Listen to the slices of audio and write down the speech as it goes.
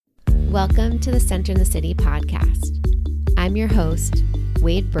Welcome to the Center in the City podcast. I'm your host,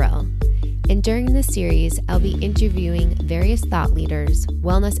 Wade Brill, and during this series, I'll be interviewing various thought leaders,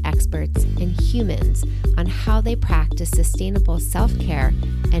 wellness experts, and humans on how they practice sustainable self-care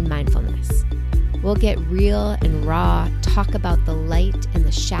and mindfulness. We'll get real and raw, talk about the light and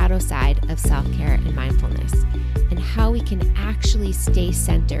the shadow side of self-care and mindfulness, and how we can actually stay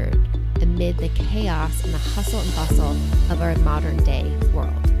centered amid the chaos and the hustle and bustle of our modern day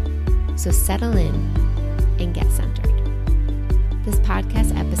world. So settle in and get centered. This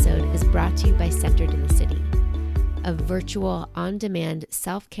podcast episode is brought to you by Centered in the City, a virtual on-demand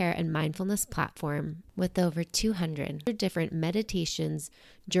self-care and mindfulness platform with over 200 different meditations,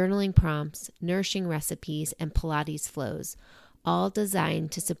 journaling prompts, nourishing recipes, and Pilates flows, all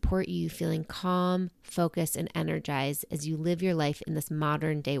designed to support you feeling calm, focused, and energized as you live your life in this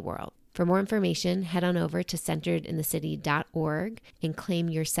modern day world. For more information, head on over to centeredinthecity.org and claim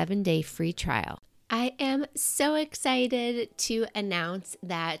your 7-day free trial. I am so excited to announce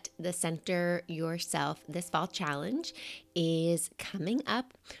that the Center Yourself This Fall Challenge is coming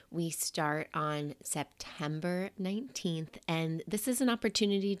up. We start on September 19th, and this is an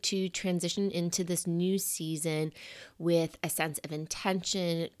opportunity to transition into this new season with a sense of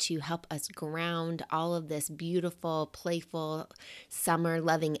intention to help us ground all of this beautiful, playful,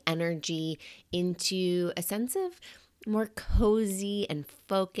 summer-loving energy into a sense of more cozy and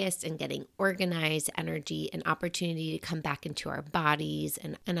focused and getting organized energy, an opportunity to come back into our bodies,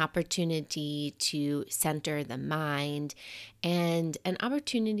 and an opportunity to center the mind, and an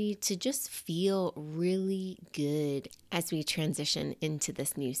opportunity to just feel really good as we transition into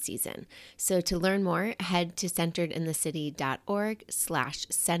this new season. So to learn more, head to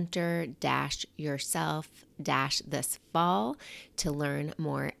centeredinthecity.org/center-yourself-this fall to learn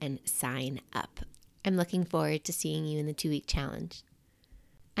more and sign up. I'm looking forward to seeing you in the 2-week challenge.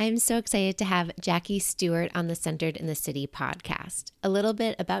 I'm so excited to have Jackie Stewart on the Centered in the City podcast. A little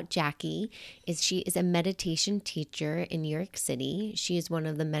bit about Jackie is she is a meditation teacher in New York City. She is one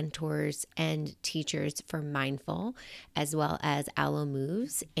of the mentors and teachers for Mindful, as well as Alo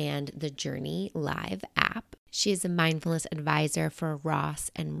Moves and the Journey Live app. She is a mindfulness advisor for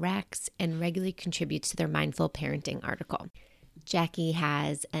Ross and Rex and regularly contributes to their Mindful Parenting article. Jackie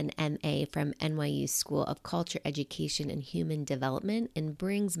has an MA from NYU School of Culture, Education, and Human Development and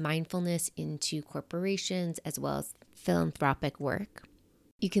brings mindfulness into corporations as well as philanthropic work.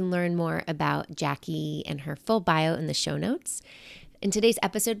 You can learn more about Jackie and her full bio in the show notes. In today's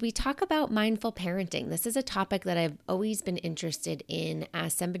episode, we talk about mindful parenting. This is a topic that I've always been interested in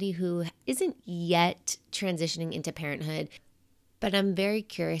as somebody who isn't yet transitioning into parenthood, but I'm very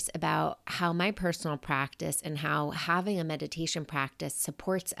curious about how my personal practice and how having a meditation practice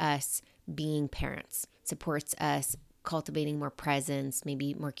supports us being parents, supports us cultivating more presence,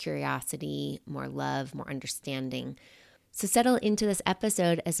 maybe more curiosity, more love, more understanding. So settle into this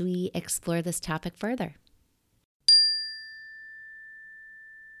episode as we explore this topic further.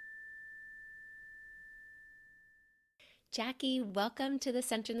 Jackie, welcome to the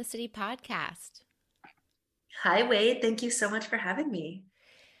Center in the City podcast. Hi, Wade. Thank you so much for having me.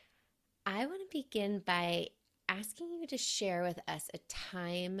 I want to begin by asking you to share with us a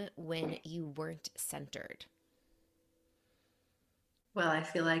time when you weren't centered. Well, I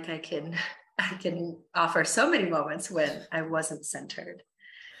feel like I can offer so many moments when I wasn't centered.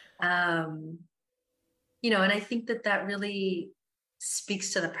 And I think that really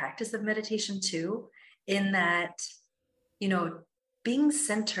speaks to the practice of meditation too, in that, being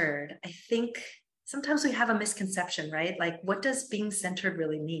centered, I think sometimes we have a misconception, right? Like, what does being centered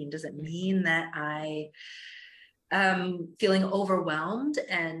really mean? Does it mean that I am feeling overwhelmed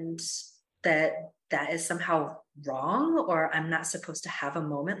and that is somehow wrong, or I'm not supposed to have a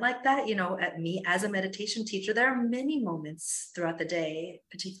moment like that? At me as a meditation teacher, there are many moments throughout the day,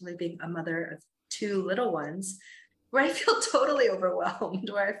 particularly being a mother of 2 little ones, where I feel totally overwhelmed,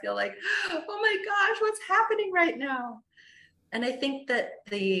 where I feel like, oh my gosh, what's happening right now? And I think that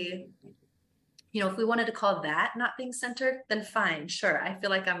if we wanted to call that not being centered, then fine, sure. I feel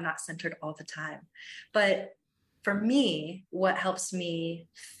like I'm not centered all the time. But for me, what helps me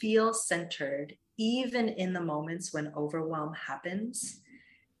feel centered, even in the moments when overwhelm happens,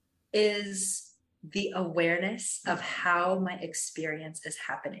 is the awareness of how my experience is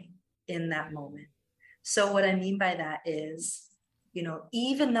happening in that moment. So what I mean by that is,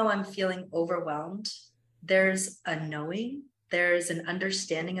 even though I'm feeling overwhelmed, there's a knowing, there's an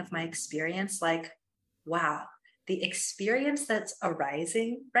understanding of my experience, like, wow, the experience that's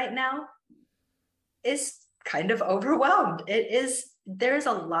arising right now is kind of overwhelmed. It is there is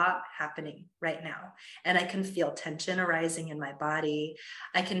a lot happening right now. And I can feel tension arising in my body.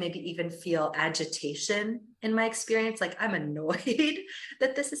 I can maybe even feel agitation in my experience. Like I'm annoyed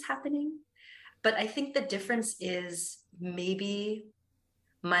that this is happening. But I think the difference is maybe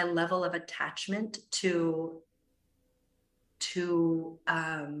my level of attachment to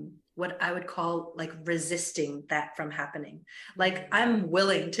what I would call like resisting that from happening. Like I'm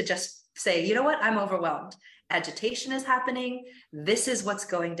willing to just say, you know what, I'm overwhelmed. Agitation is happening. This is what's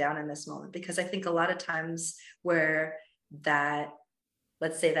going down in this moment. Because I think a lot of times where that,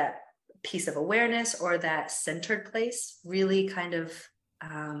 let's say that piece of awareness or that centered place really kind of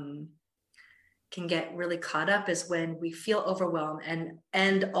can get really caught up is when we feel overwhelmed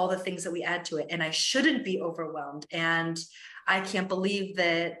and all the things that we add to it. And I shouldn't be overwhelmed. And I can't believe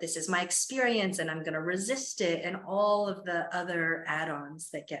that this is my experience and I'm going to resist it. And all of the other add-ons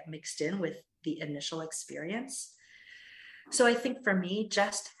that get mixed in with the initial experience. So I think for me,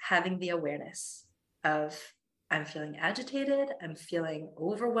 just having the awareness of I'm feeling agitated, I'm feeling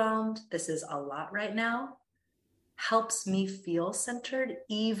overwhelmed. This is a lot right now. Helps me feel centered,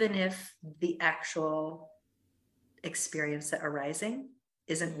 even if the actual experience that arising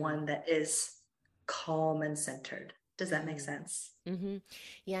isn't one that is calm and centered. Does that make sense? Mm-hmm.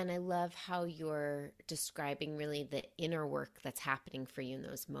 Yeah. And I love how you're describing really the inner work that's happening for you in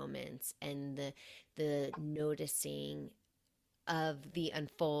those moments and the noticing of the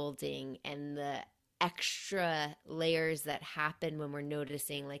unfolding and the extra layers that happen when we're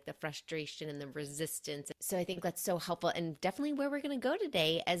noticing like the frustration and the resistance. So I think that's so helpful and definitely where we're going to go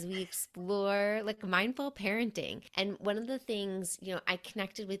today as we explore like mindful parenting. And one of the things, I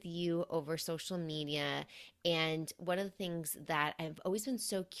connected with you over social media, and one of the things that I've always been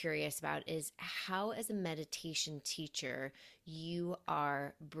so curious about is how, as a meditation teacher, you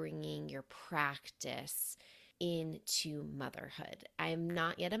are bringing your practice into motherhood. I'm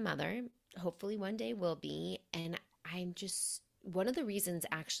not yet a mother. Hopefully one day will be. And I'm just, one of the reasons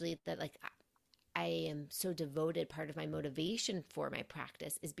actually that like I am so devoted, part of my motivation for my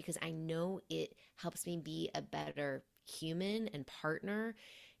practice is because I know it helps me be a better human and partner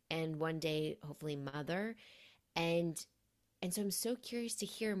and one day hopefully mother. And so I'm so curious to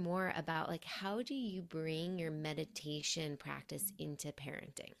hear more about like, how do you bring your meditation practice into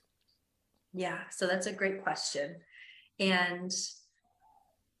parenting? Yeah, so that's a great question. And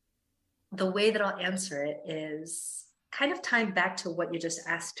the way that I'll answer it is kind of tying back to what you just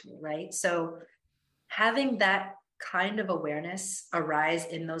asked me, right? So having that kind of awareness arise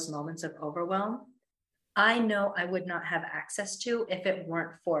in those moments of overwhelm, I know I would not have access to if it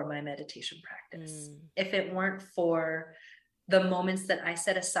weren't for my meditation practice, if it weren't for the moments that I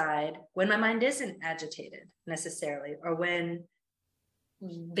set aside when my mind isn't agitated necessarily, or when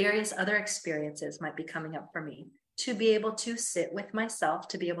various other experiences might be coming up for me, to be able to sit with myself,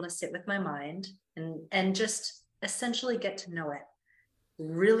 to be able to sit with my mind and just essentially get to know it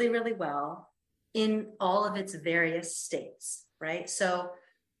really, really well in all of its various states, right? So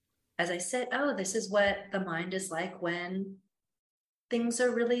as I said, this is what the mind is like when things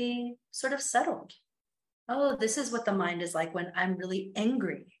are really sort of settled. Oh, this is what the mind is like when I'm really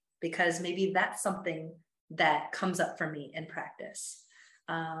angry, because maybe that's something that comes up for me in practice.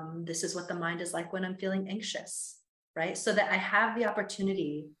 This is what the mind is like when I'm feeling anxious, right? So that I have the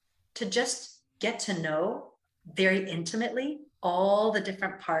opportunity to just get to know very intimately all the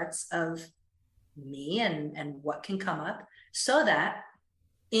different parts of me and what can come up, so that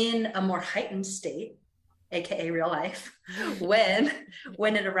in a more heightened state, AKA real life, when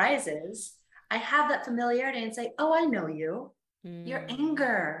it arises, I have that familiarity and say, oh, I know you, your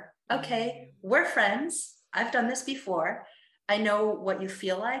anger. Okay, we're friends. I've done this before. I know what you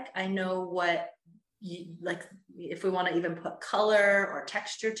feel like. I know what you like. If we want to even put color or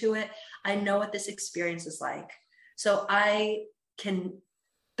texture to it, I know what this experience is like. So I can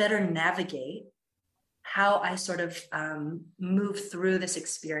better navigate how I sort of move through this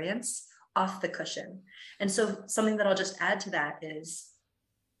experience off the cushion. And so something that I'll just add to that is,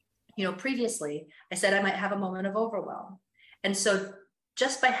 previously I said I might have a moment of overwhelm. And so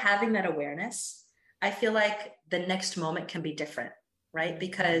just by having that awareness, I feel like the next moment can be different, right?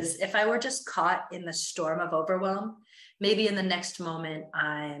 Because if I were just caught in the storm of overwhelm, maybe in the next moment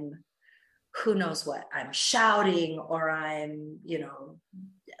I'm, who knows what, I'm shouting, or I'm,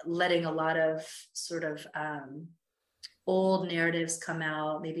 letting a lot of sort of old narratives come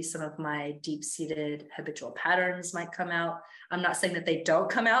out. Maybe some of my deep-seated habitual patterns might come out. I'm not saying that they don't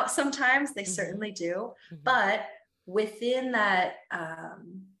come out sometimes. They certainly do. But within that,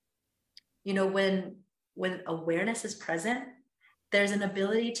 when awareness is present, there's an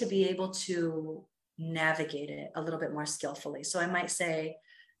ability to be able to navigate it a little bit more skillfully. So I might say,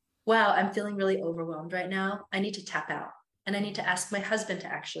 wow, I'm feeling really overwhelmed right now. I need to tap out and I need to ask my husband to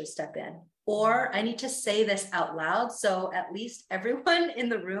actually step in, or I need to say this out loud. So at least everyone in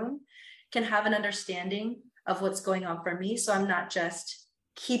the room can have an understanding of what's going on for me. So I'm not just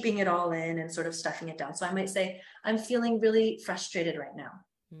keeping it all in and sort of stuffing it down. So I might say, I'm feeling really frustrated right now,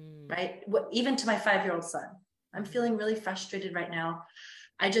 right? Even to my 5-year-old son, I'm feeling really frustrated right now.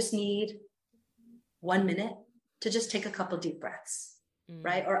 I just need 1 minute to just take a couple deep breaths,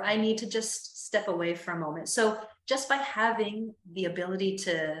 right? Or I need to just step away for a moment. So just by having the ability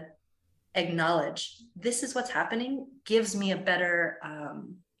to acknowledge this is what's happening gives me a better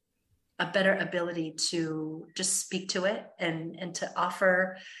ability to just speak to it and to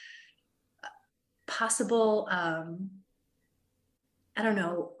offer possible, I don't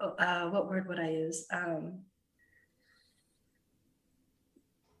know, what word would I use?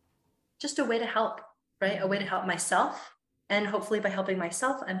 Just a way to help, right? A way to help myself. And hopefully by helping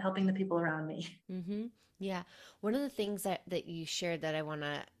myself, I'm helping the people around me. Mm-hmm. Yeah. One of the things that you shared that I want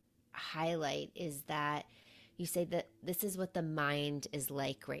to highlight is that you say that this is what the mind is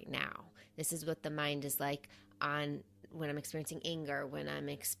like right now. This is what the mind is like on when I'm experiencing anger, when I'm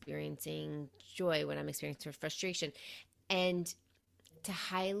experiencing joy, when I'm experiencing frustration. And to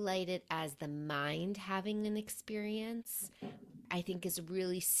highlight it as the mind having an experience, I think is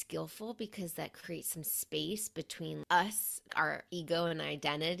really skillful because that creates some space between us, our ego and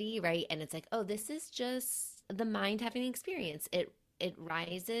identity, right? And it's like, oh, this is just the mind having an experience. It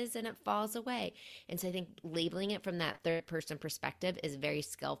rises and it falls away. And so I think labeling it from that third person perspective is very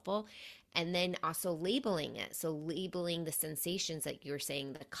skillful. And then also labeling it. So labeling the sensations that you're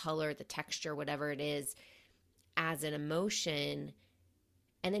saying, the color, the texture, whatever it is, as an emotion.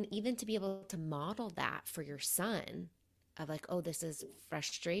 And then even to be able to model that for your son of like, oh, this is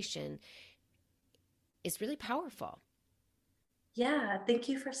frustration is really powerful. Yeah, thank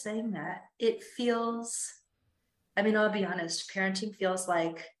you for saying that. It feels, I mean, I'll be honest, parenting feels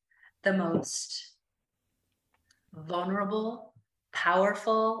like the most vulnerable,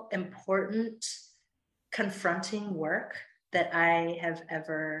 powerful, important, confronting work that I have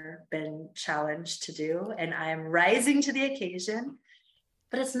ever been challenged to do. And I am rising to the occasion,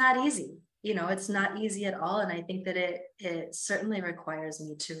 but it's not easy. It's not easy at all. And I think that it certainly requires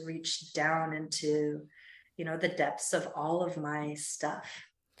me to reach down into, the depths of all of my stuff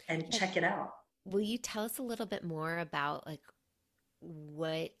and check it out. Will you tell us a little bit more about like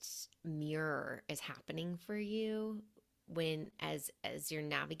what mirror is happening for you when as you're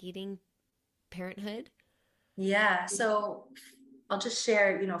navigating parenthood? Yeah. So I'll just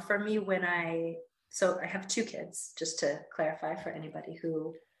share, for me, so I have 2 kids, just to clarify for anybody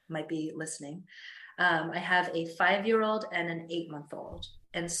who might be listening. I have a 5-year-old and an 8-month-old.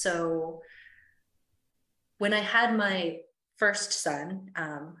 And so when I had my first son,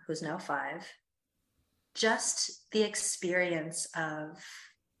 who's now 5, just the experience of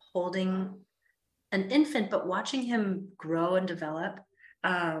holding an infant, but watching him grow and develop.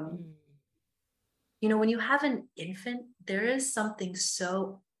 When you have an infant, there is something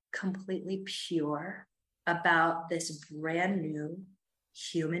so completely pure about this brand new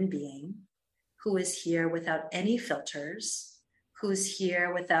human being who is here without any filters, who's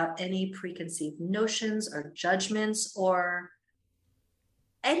here without any preconceived notions or judgments or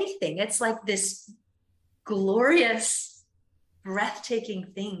anything. It's like this glorious, breathtaking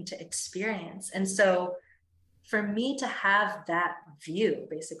thing to experience. And so for me to have that view,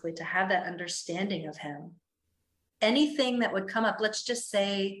 basically to have that understanding of him, anything that would come up, let's just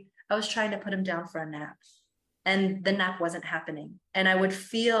say I was trying to put him down for a nap and the nap wasn't happening. And I would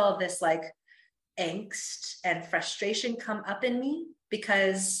feel this like angst and frustration come up in me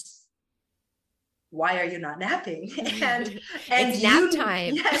because why are you not napping? And it's nap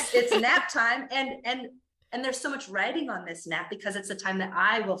time. Yes, it's nap time. And there's so much riding on this nap because it's the time that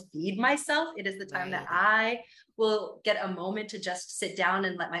I will feed myself. It is the time that I will get a moment to just sit down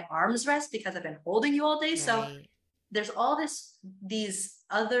and let my arms rest because I've been holding you all day. Right. So there's all these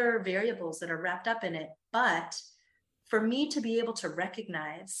other variables that are wrapped up in it. But for me to be able to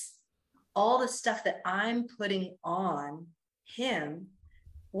recognize all the stuff that I'm putting on him,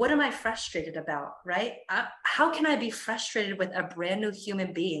 what am I frustrated about, right? How can I be frustrated with a brand new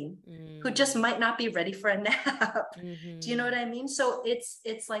human being who just might not be ready for a nap? Mm-hmm. Do you know what I mean? So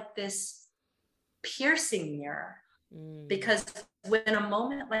it's like this piercing mirror, because when a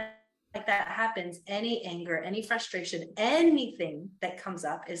moment like that happens, any anger, any frustration, anything that comes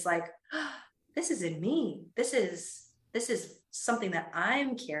up is like, oh, this is in me. This is something that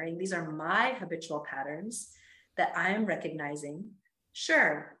I'm carrying. These are my habitual patterns that I'm recognizing.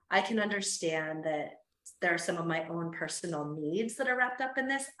 sure, I can understand that there are some of my own personal needs that are wrapped up in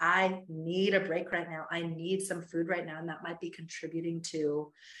this. I need a break right now. I need some food right now. And that might be contributing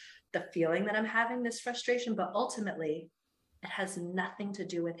to the feeling that I'm having, this frustration. But ultimately, it has nothing to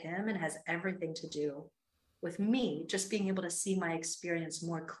do with him and has everything to do with me just being able to see my experience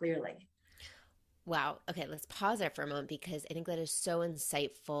more clearly. Wow. Okay, let's pause there for a moment because I think that is so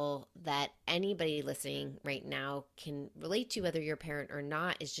insightful that anybody listening right now can relate to, whether you're a parent or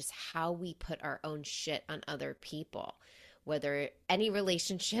not, is just how we put our own shit on other people. Whether any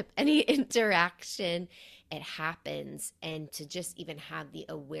relationship, any interaction, it happens. And to just even have the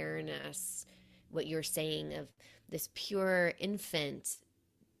awareness, what you're saying of this pure infant,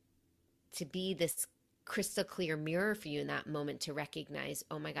 to be this crystal clear mirror for you in that moment to recognize,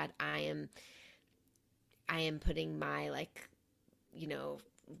 oh my God, I am putting my, like, you know,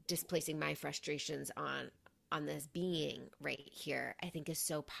 displacing my frustrations on this being right here, I think is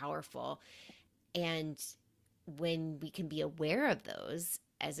so powerful. And when we can be aware of those,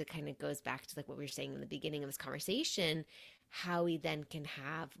 as it kind of goes back to like what we were saying in the beginning of this conversation, how we then can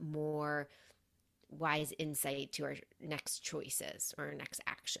have more wise insight to our next choices or our next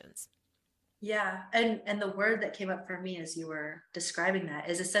actions. Yeah. And the word that came up for me as you were describing that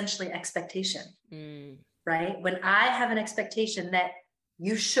is essentially expectation. Right? When I have an expectation that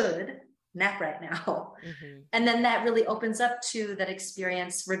you should nap right now, and then that really opens up to that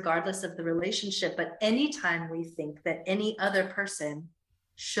experience regardless of the relationship. But anytime we think that any other person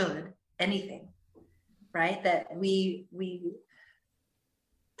should anything, right? That we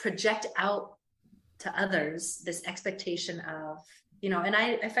project out to others this expectation of, and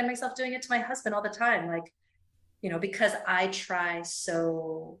I find myself doing it to my husband all the time, like, because I try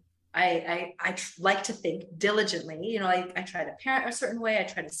so I like to think diligently, I try to parent a certain way, I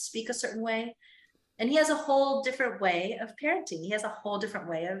try to speak a certain way. And he has a whole different way of parenting. He has a whole different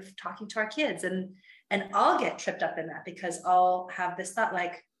way of talking to our kids. And I'll get tripped up in that because I'll have this thought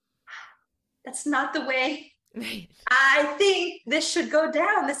like, that's not the way I think this should go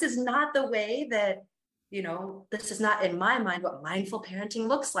down. This is not the way that, this is not in my mind what mindful parenting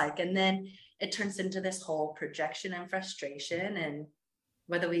looks like. And then it turns into this whole projection and frustration, and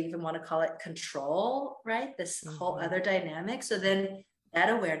whether we even want to call it control, right? This whole other dynamic. So then that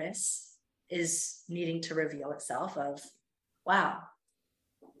awareness is needing to reveal itself of, wow,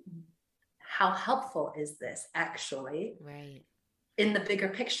 how helpful is this actually? Right. In the bigger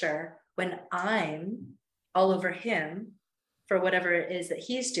picture, when I'm all over him for whatever it is that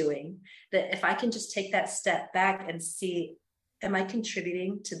he's doing, that if I can just take that step back and see, am I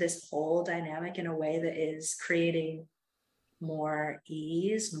contributing to this whole dynamic in a way that is creating more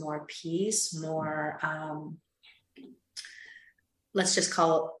ease, more peace, more, let's just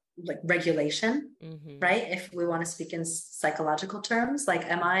call it like regulation, right? If we want to speak in psychological terms, like,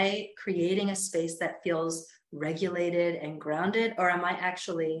 am I creating a space that feels regulated and grounded, or am I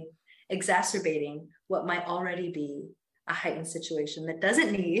actually exacerbating what might already be a heightened situation that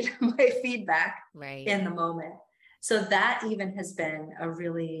doesn't need my feedback in the moment? So that even has been a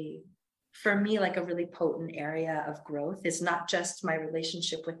really, for me, like a really potent area of growth. Is not just my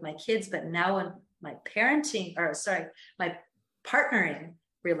relationship with my kids, but now in my my partnering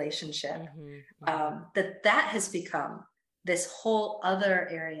relationship, that has become this whole other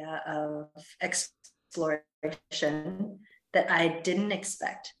area of exploration that I didn't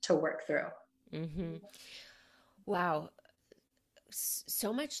expect to work through. Wow.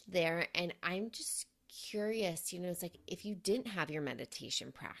 So much there. And I'm just curious, it's like, if you didn't have your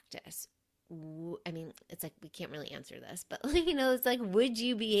meditation practice, I mean, it's like, we can't really answer this, but it's like, would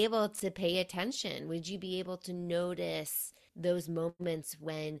you be able to pay attention? Would you be able to notice those moments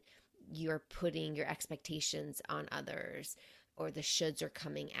when you're putting your expectations on others or the shoulds are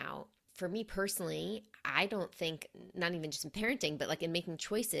coming out? For me personally, I don't think, not even just in parenting, but like in making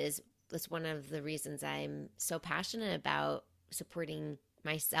choices, that's one of the reasons I'm so passionate about supporting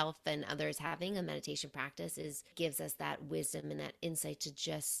myself and others having a meditation practice, is gives us that wisdom and that insight to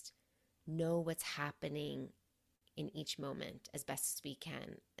just know what's happening in each moment as best as we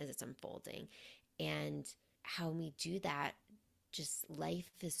can as it's unfolding. And how we do that, just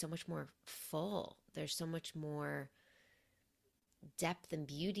life is so much more full. There's so much more depth and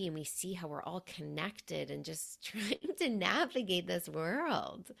beauty, and we see how we're all connected and just trying to navigate this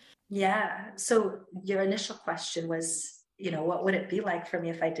world. Yeah. So your initial question was, what would it be like for me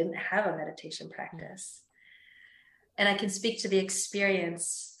if I didn't have a meditation practice? And I can speak to the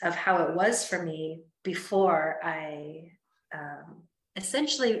experience of how it was for me before I,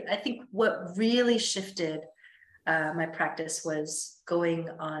 essentially, I think what really shifted my practice was going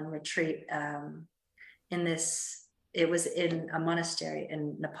on retreat in this it was in a monastery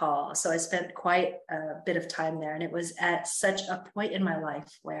in Nepal. So I spent quite a bit of time there. And it was at such a point in my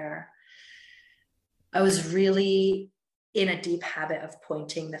life where I was really in a deep habit of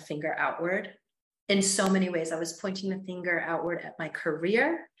pointing the finger outward in so many ways. I was pointing the finger outward at my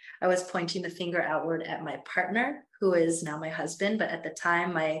career. I was pointing the finger outward at my partner, who is now my husband, but at the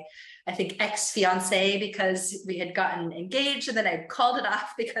time, I think, ex-fiance, because we had gotten engaged and then I called it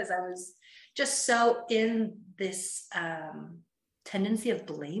off because I was just so in this tendency of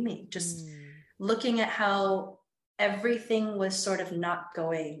blaming, just looking at how everything was sort of not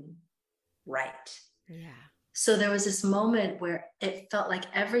going right. Yeah. So there was this moment where it felt like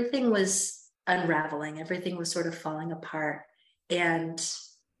everything was unraveling, everything was sort of falling apart, and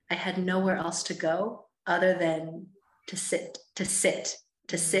I had nowhere else to go other than to sit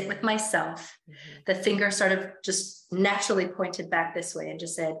with myself. The finger sort of just naturally pointed back this way and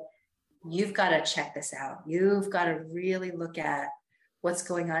just said, you've got to check this out. You've got to really look at what's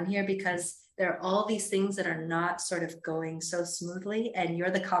going on here, because there are all these things that are not sort of going so smoothly, and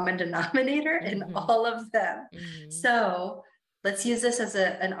you're the common denominator in all of them. So let's use this as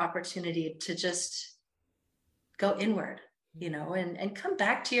an opportunity to just go inward, and come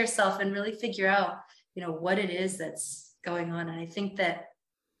back to yourself and really figure out, what it is that's going on. And I think that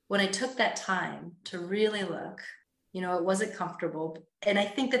when I took that time to really look, it wasn't comfortable. And I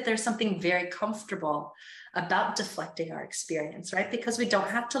think that there's something very comfortable about deflecting our experience, right? Because we don't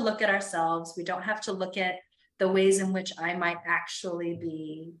have to look at ourselves. We don't have to look at the ways in which I might actually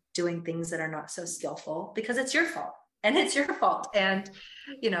be doing things that are not so skillful, because it's your fault and it's your fault. And,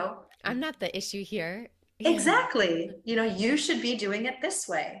 I'm not the issue here. Exactly. You should be doing it this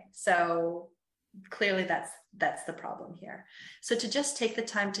way. So clearly that's the problem here. So to just take the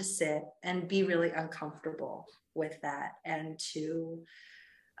time to sit and be really uncomfortable with that, and to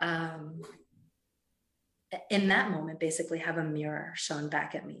in that moment basically have a mirror shown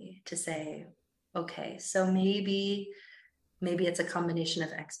back at me to say, okay, so maybe it's a combination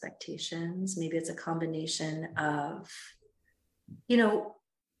of expectations, maybe it's a combination of,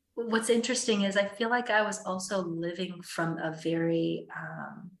 what's interesting is I feel like I was also living from a very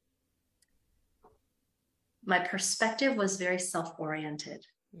my perspective was very self-oriented.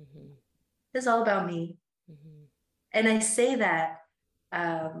 It's all about me. And I say that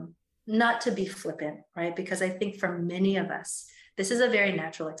not to be flippant, right? Because I think for many of us, this is a very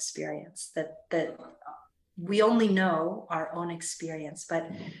natural experience that we only know our own experience, but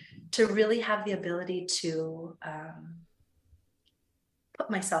to really have the ability to put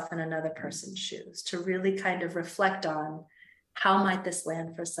myself in another person's shoes, to really kind of reflect on how might this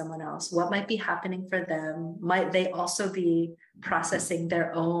land for someone else? What might be happening for them? Might they also be processing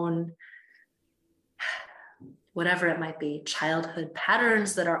their own, whatever it might be, childhood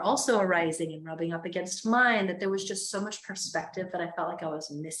patterns that are also arising and rubbing up against mine? That there was just so much perspective that I felt like I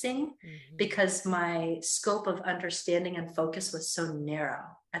was missing because my scope of understanding and focus was so narrow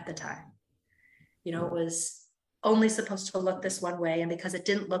at the time. It was only supposed to look this one way, and because it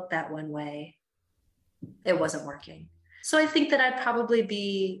didn't look that one way, it wasn't working. So I think that I'd probably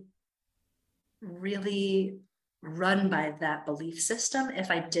be really run by that belief system if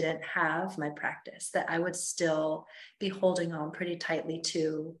I didn't have my practice, that I would still be holding on pretty tightly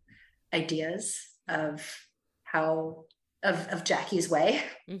to ideas of Jackie's way,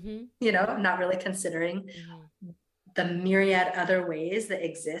 not really considering the myriad other ways that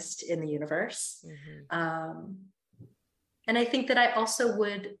exist in the universe. And I think that I also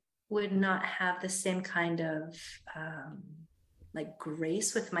would not have the same kind of like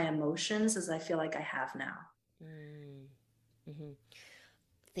grace with my emotions as I feel like I have now.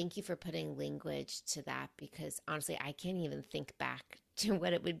 Thank you for putting language to that, because honestly, I can't even think back to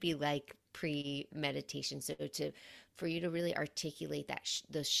what it would be like pre-meditation. So for you to really articulate that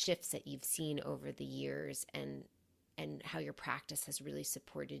those shifts that you've seen over the years and how your practice has really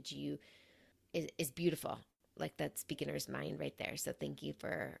supported you is beautiful. Like, that's beginner's mind right there. So thank you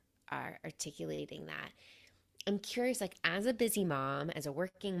for articulating that. I'm curious, like, as a busy mom, as a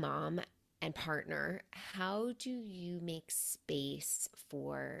working mom and partner, how do you make space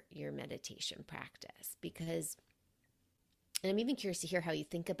for your meditation practice? Because, and I'm even curious to hear how you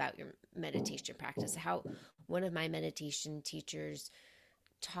think about your meditation practice. How one of my meditation teachers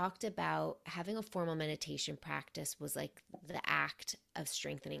talked about having a formal meditation practice was like the act of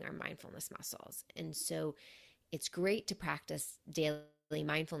strengthening our mindfulness muscles. And so it's great to practice daily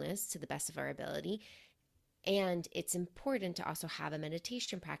mindfulness to the best of our ability. And it's important to also have a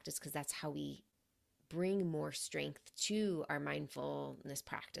meditation practice, because that's how we bring more strength to our mindfulness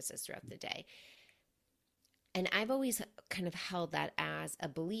practices throughout the day. And I've always kind of held that as a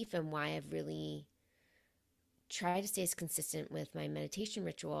belief, and why I've really try to stay as consistent with my meditation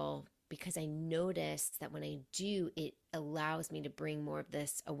ritual because I notice that when I do, it allows me to bring more of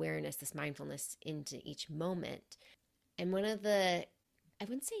this awareness, this mindfulness into each moment. And one of the, I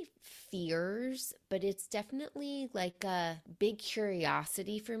wouldn't say fears, but it's definitely like a big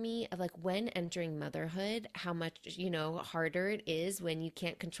curiosity for me of like when entering motherhood, how much, harder it is when you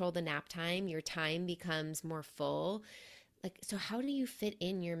can't control the nap time, your time becomes more full. Like, so how do you fit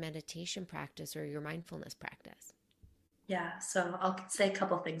in your meditation practice or your mindfulness practice? Yeah, so I'll say a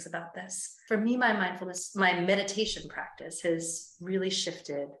couple things about this. For me, my meditation practice has really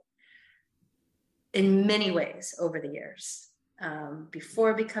shifted in many ways over the years.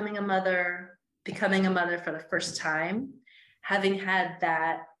 Before becoming a mother for the first time, having had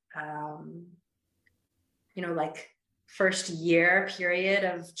that, like first year period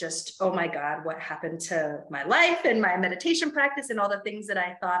of just, oh my God, what happened to my life and my meditation practice and all the things that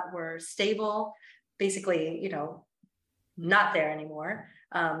I thought were stable, basically, not there anymore.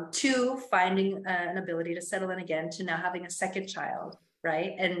 To finding an ability to settle in again, to now having a second child,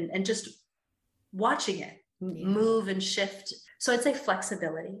 right? And just watching it move and shift. So I'd say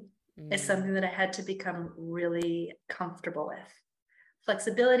flexibility is something that I had to become really comfortable with.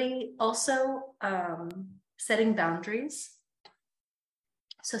 Flexibility, also setting boundaries.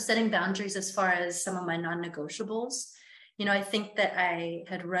 So setting boundaries as far as some of my non-negotiables. I think that I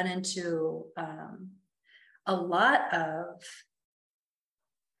had run into a lot of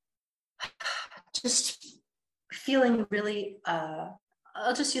just feeling really,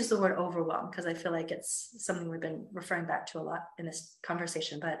 I'll just use the word overwhelmed because I feel like it's something we've been referring back to a lot in this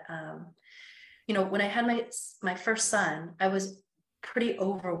conversation. But, when I had my first son, I was pretty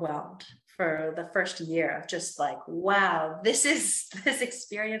overwhelmed for the first year of just like, wow, this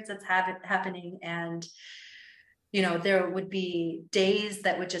experience that's happening. And, there would be days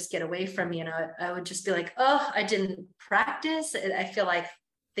that would just get away from me. And I would just be like, oh, I didn't practice. I feel like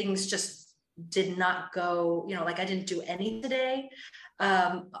things just did not go, like I didn't do any today.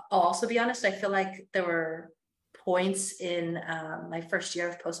 I'll also be honest, I feel like there were points in my first year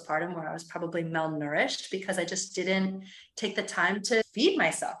of postpartum where I was probably malnourished because I just didn't take the time to feed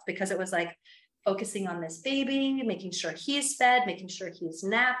myself, because it was like focusing on this baby, making sure he's fed, making sure he's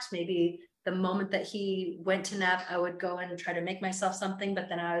napped. Maybe the moment that he went to nap, I would go and try to make myself something, but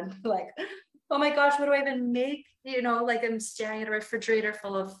then I would be like, oh my gosh, what do I even make? Like I'm staring at a refrigerator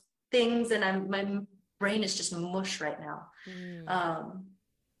full of things and my brain is just mush right now.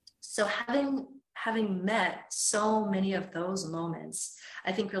 So having met so many of those moments,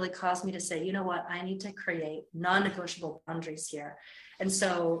 I think really caused me to say, you know what, I need to create non-negotiable boundaries here. And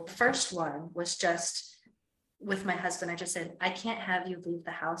so the first one was just with my husband. I just said, I can't have you leave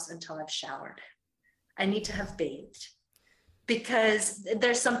the house until I've showered. I need to have bathed. Because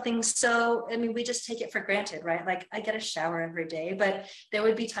there's something we just take it for granted, right? Like I get a shower every day, but there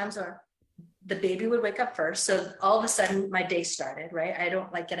would be times where the baby would wake up first. So all of a sudden my day started, right? I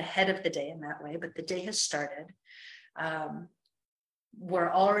don't like get ahead of the day in that way, but the day has started.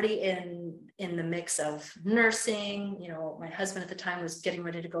 We're already in the mix of nursing. My husband at the time was getting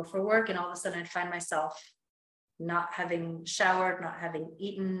ready to go for work. And all of a sudden I'd find myself not having showered, not having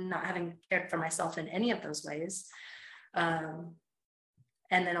eaten, not having cared for myself in any of those ways. And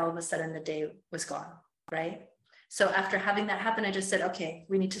then all of a sudden the day was gone, right? So after having that happen, I just said, okay,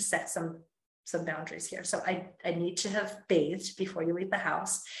 we need to set some boundaries here. So I need to have bathed before you leave the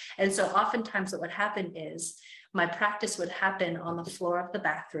house. And so oftentimes what would happen is my practice would happen on the floor of the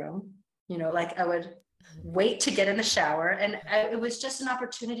bathroom. Like I would wait to get in the shower, and it was just an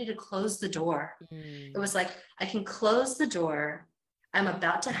opportunity to close the door. It was like, I can close the door. I'm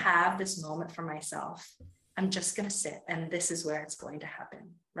about to have this moment for myself. I'm just going to sit, and this is where it's going to happen,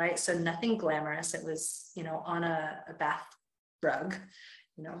 right? So nothing glamorous. It was, on a bath rug,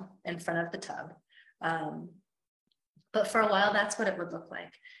 in front of the tub. But for a while, that's what it would look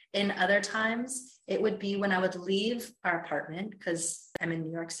like. In other times, it would be when I would leave our apartment, because I'm in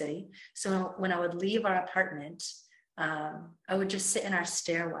New York City. So when I would leave our apartment, I would just sit in our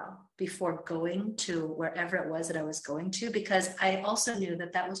stairwell before going to wherever it was that I was going to, because I also knew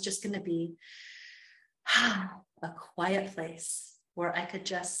that was just going to be a quiet place where I could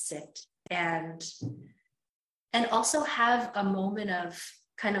just sit and also have a moment of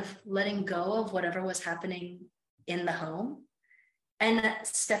kind of letting go of whatever was happening in the home and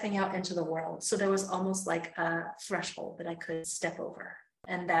stepping out into the world. So there was almost like a threshold that I could step over.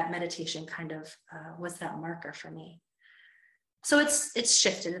 And that meditation kind of was that marker for me. So it's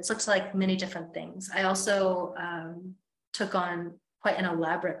shifted. It looks like many different things. I also took on quite an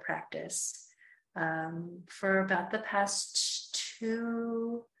elaborate practice for about the past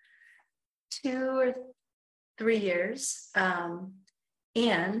two or 3 years.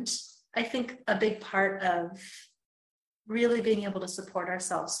 And I think a big part of really being able to support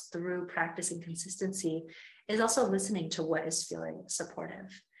ourselves through practice and consistency is also listening to what is feeling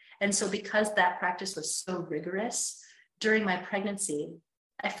supportive. And so because that practice was so rigorous during my pregnancy,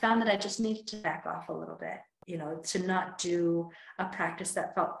 I found that I just needed to back off a little bit, to not do a practice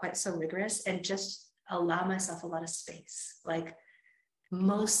that felt quite so rigorous and just allow myself a lot of space. Like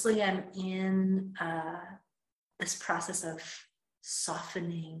mostly I'm in this process of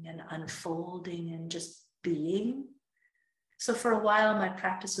softening and unfolding and just being. So for a while, my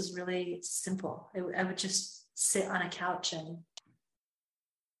practice was really simple. I would just sit on a couch and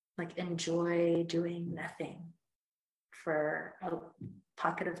like enjoy doing nothing for a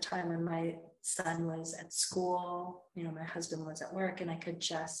pocket of time when my son was at school, my husband was at work, and I could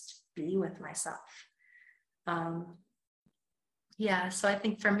just be with myself. So I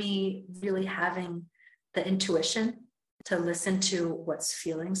think for me, really having the intuition to listen to what's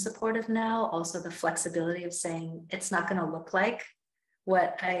feeling supportive now, also the flexibility of saying it's not going to look like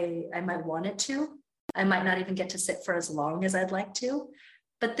what I might want it to. I might not even get to sit for as long as I'd like to,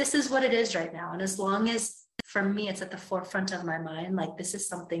 but this is what it is right now. And as long as for me, it's at the forefront of my mind, like this is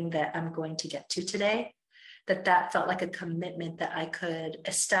something that I'm going to get to today, that felt like a commitment that I could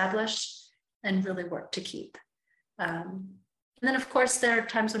establish and really work to keep. And then of course, there are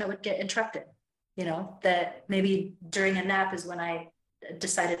times when it would get interrupted, that maybe during a nap is when I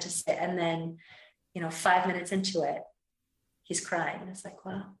decided to sit, and then, 5 minutes into it, he's crying. It's like,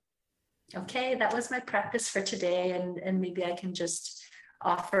 well, okay, that was my practice for today. And maybe I can just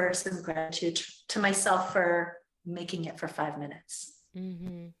offer some gratitude to myself for making it for 5 minutes.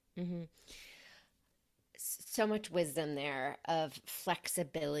 Mm-hmm. Mm-hmm. So much wisdom there of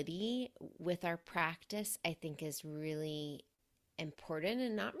flexibility with our practice, I think is really important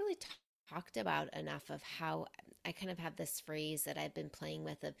and not really talked about enough, of how I kind of have this phrase that I've been playing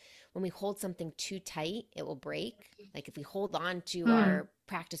with of when we hold something too tight, it will break. Like if we hold on to our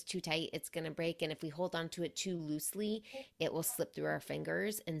practice too tight, it's going to break. And if we hold on to it too loosely, it will slip through our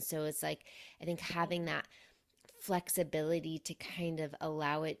fingers. And so it's like, I think having that flexibility to kind of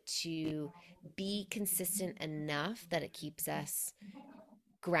allow it to be consistent enough that it keeps us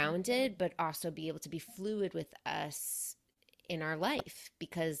grounded, but also be able to be fluid with us in our life,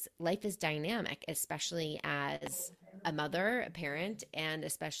 because life is dynamic, especially as a mother, a parent, and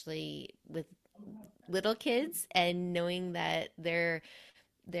especially with little kids, and knowing that their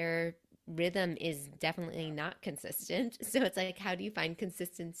rhythm is definitely not consistent. So it's like, how do you find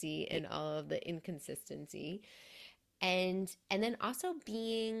consistency in all of the inconsistency? And then also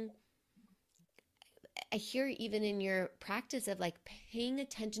being, I hear even in your practice of like paying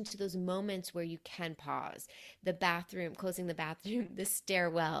attention to those moments where you can pause, the bathroom, closing the bathroom, the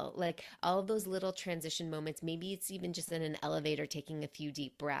stairwell, like all of those little transition moments. Maybe it's even just in an elevator, taking a few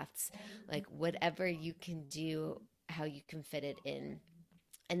deep breaths, like whatever you can do, how you can fit it in.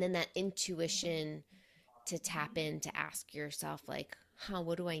 And then that intuition to tap in, to ask yourself like,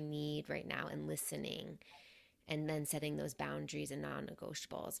 what do I need right now? And listening, and then setting those boundaries and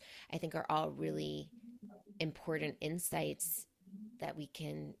non-negotiables, I think are all really important insights that we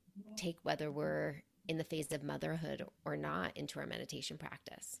can take, whether we're in the phase of motherhood or not, into our meditation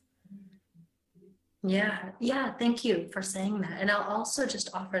practice. Yeah. Thank you for saying that. And I'll also just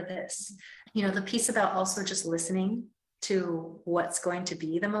offer this, the piece about also just listening to what's going to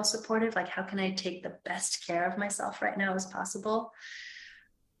be the most supportive, like how can I take the best care of myself right now as possible?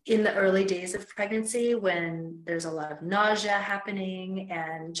 In the early days of pregnancy, when there's a lot of nausea happening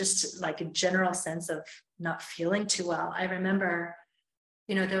and just like a general sense of not feeling too well, I remember,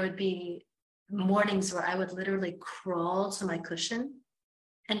 there would be mornings where I would literally crawl to my cushion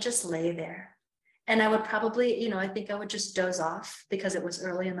and just lay there. And I would probably, I think I would just doze off because it was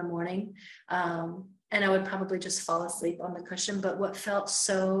early in the morning. And I would probably just fall asleep on the cushion. But what felt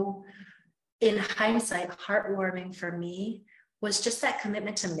so, in hindsight, heartwarming for me was just that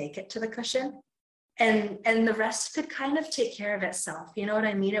commitment to make it to the cushion, and the rest could kind of take care of itself. You know what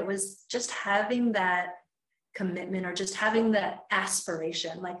I mean? It was just having that commitment, or just having that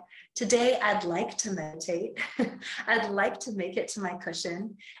aspiration. Like, today I'd like to meditate. I'd like to make it to my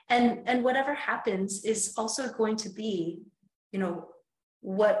cushion, and whatever happens is also going to be,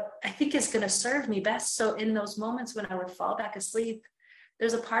 what I think is going to serve me best. So in those moments when I would fall back asleep,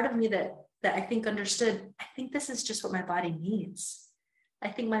 there's a part of me that I think understood, I think this is just what my body needs. I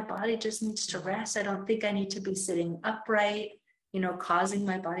think my body just needs to rest. I don't think I need to be sitting upright, causing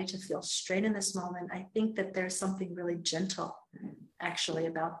my body to feel strain in this moment. I think that there's something really gentle actually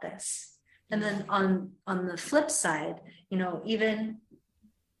about this. And then on the flip side, even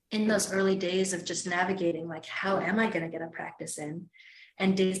in those early days of just navigating, like, how am I going to get a practice in?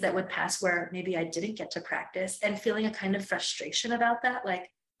 And days that would pass where maybe I didn't get to practice, and feeling a kind of frustration about that,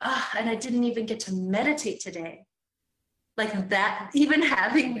 like, and I didn't even get to meditate today. Like that, even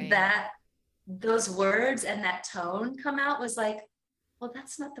having that, those words and that tone come out was like, well,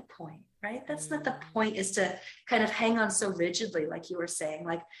 that's not the point, right? That's not the point, is to kind of hang on so rigidly, like you were saying.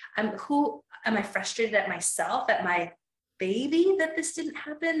 Like, who am I frustrated at myself, at my baby, that this didn't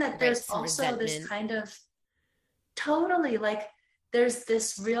happen? That there's also resentment. This kind of, totally, like, there's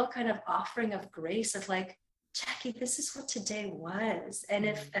this real kind of offering of grace of like, Jackie, this is what today was. And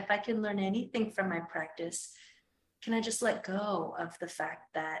if I can learn anything from my practice, can I just let go of the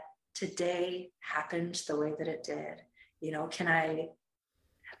fact that today happened the way that it did? You know, can I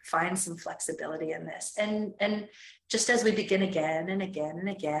find some flexibility in this? And just as we begin again and again and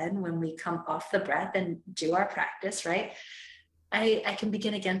again, when we come off the breath and do our practice, right? I can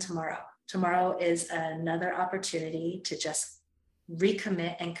begin again tomorrow. Tomorrow is another opportunity to just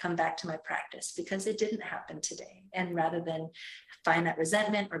recommit and come back to my practice, because it didn't happen today. And rather than find that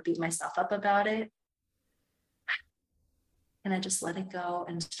resentment or beat myself up about it, can I just let it go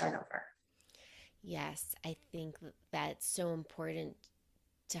and start over? Yes, I think that's so important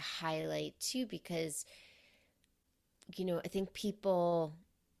to highlight too, because, you know, I think people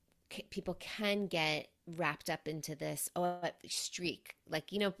can get wrapped up into this streak.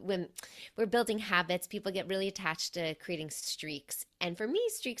 Like, you know, when we're building habits, people get really attached to creating streaks. And for me,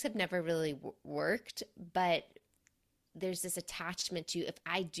 streaks have never really worked, but there's this attachment to, if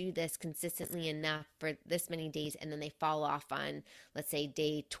I do this consistently enough for this many days and then they fall off on, let's say,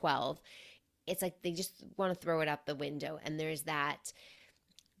 day 12, it's like they just want to throw it out the window. And there's that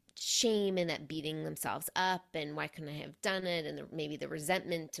shame and that beating themselves up, and why couldn't I have done it, and maybe the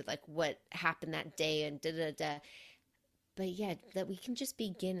resentment to like what happened that day, and but yeah, that we can just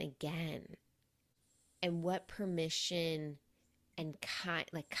begin again. And what permission and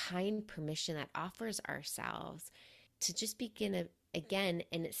kind permission that offers ourselves to just begin again.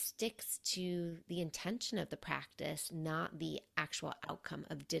 And it sticks to the intention of the practice, not the actual outcome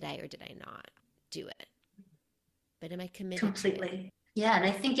of did I or did I not do it, but am I committed completely to it? Yeah, and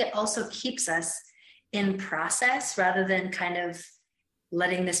I think it also keeps us in process, rather than kind of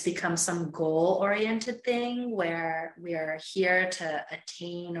letting this become some goal-oriented thing where we are here to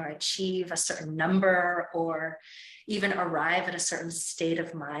attain or achieve a certain number, or even arrive at a certain state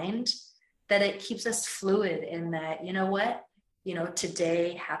of mind. That it keeps us fluid in that, you know what, you know,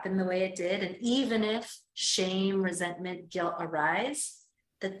 today happened the way it did. And even if shame, resentment, guilt arise,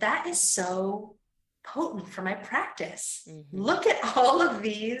 that is so potent for my practice. Look at all of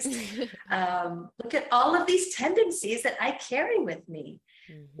these, look at all of these tendencies that I carry with me.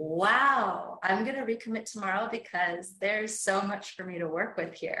 Wow, I'm going to recommit tomorrow because there's so much for me to work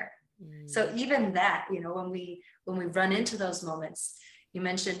with here. So even that, you know, when we run into those moments, you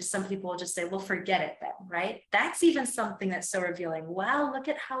mentioned some people will just say, well, forget it then, right? That's even something that's so revealing. Wow, look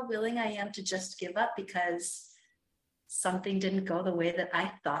at how willing I am to just give up because something didn't go the way that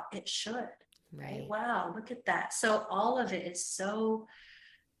I thought it should. Right. Wow, look at that. So all of it is so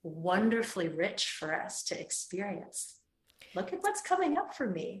wonderfully rich for us to experience. Look at what's coming up for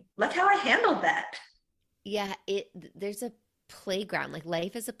me. Look how I handled that. Yeah, there's a playground. Like,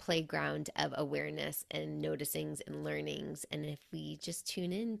 life is a playground of awareness and noticings and learnings. And if we just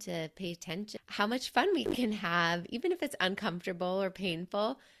tune in to pay attention, how much fun we can have, even if it's uncomfortable or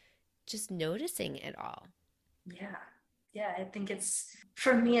painful, just noticing it all. Yeah, I think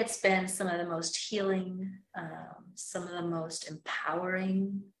for me, it's been some of the most healing, some of the most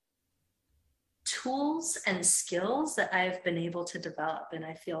empowering tools and skills that I've been able to develop. And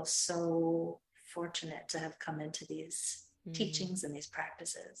I feel so fortunate to have come into these teachings and these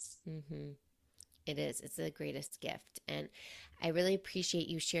practices. It is. It's the greatest gift. And I really appreciate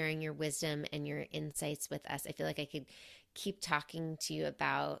you sharing your wisdom and your insights with us. I feel like I could keep talking to you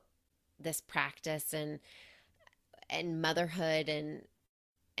about this practice and motherhood and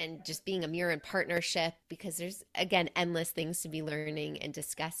just being a mirror and partnership, because there's, again, endless things to be learning and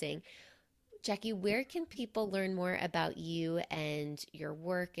discussing. Jackie, where can people learn more about you and your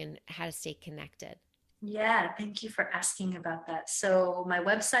work and how to stay connected? Yeah, thank you for asking about that. So my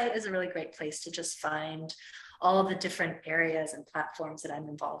website is a really great place to just find all of the different areas and platforms that I'm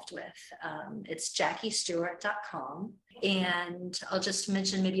involved with. It's jackiestewart.com. And I'll just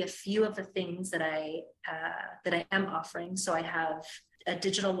mention maybe a few of the things that I am offering. So I have a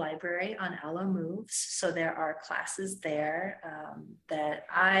digital library on Allo Moves. So there are classes there that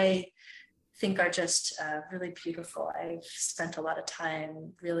I think are just really beautiful. I've spent a lot of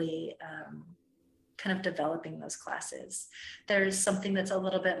time really kind of developing those classes. There's something that's a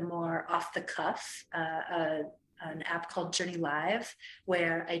little bit more off the cuff, an app called Journey Live,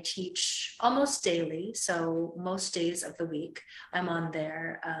 where I teach almost daily. So most days of the week, I'm on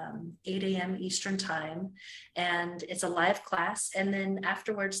there 8 a.m. Eastern time, and it's a live class. And then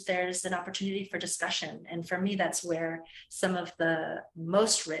afterwards, there's an opportunity for discussion. And for me, that's where some of the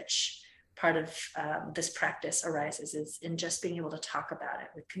most rich part of this practice arises, is in just being able to talk about it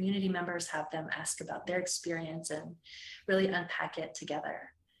with community members, have them ask about their experience and really unpack it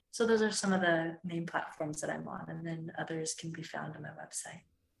together. So those are some of the main platforms that I'm on, and then others can be found on my website.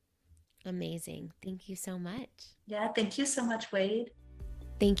 Amazing. Thank you so much. Yeah, thank you so much, Wade.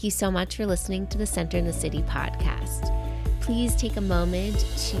 Thank you so much for listening to the Center in the City podcast. Please take a moment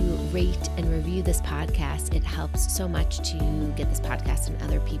to rate and review this podcast. It helps so much to get this podcast in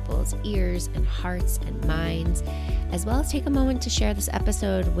other people's ears and hearts and minds, as well as take a moment to share this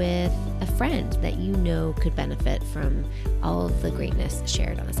episode with a friend that you know could benefit from all of the greatness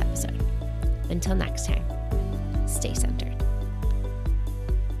shared on this episode. Until next time, stay centered.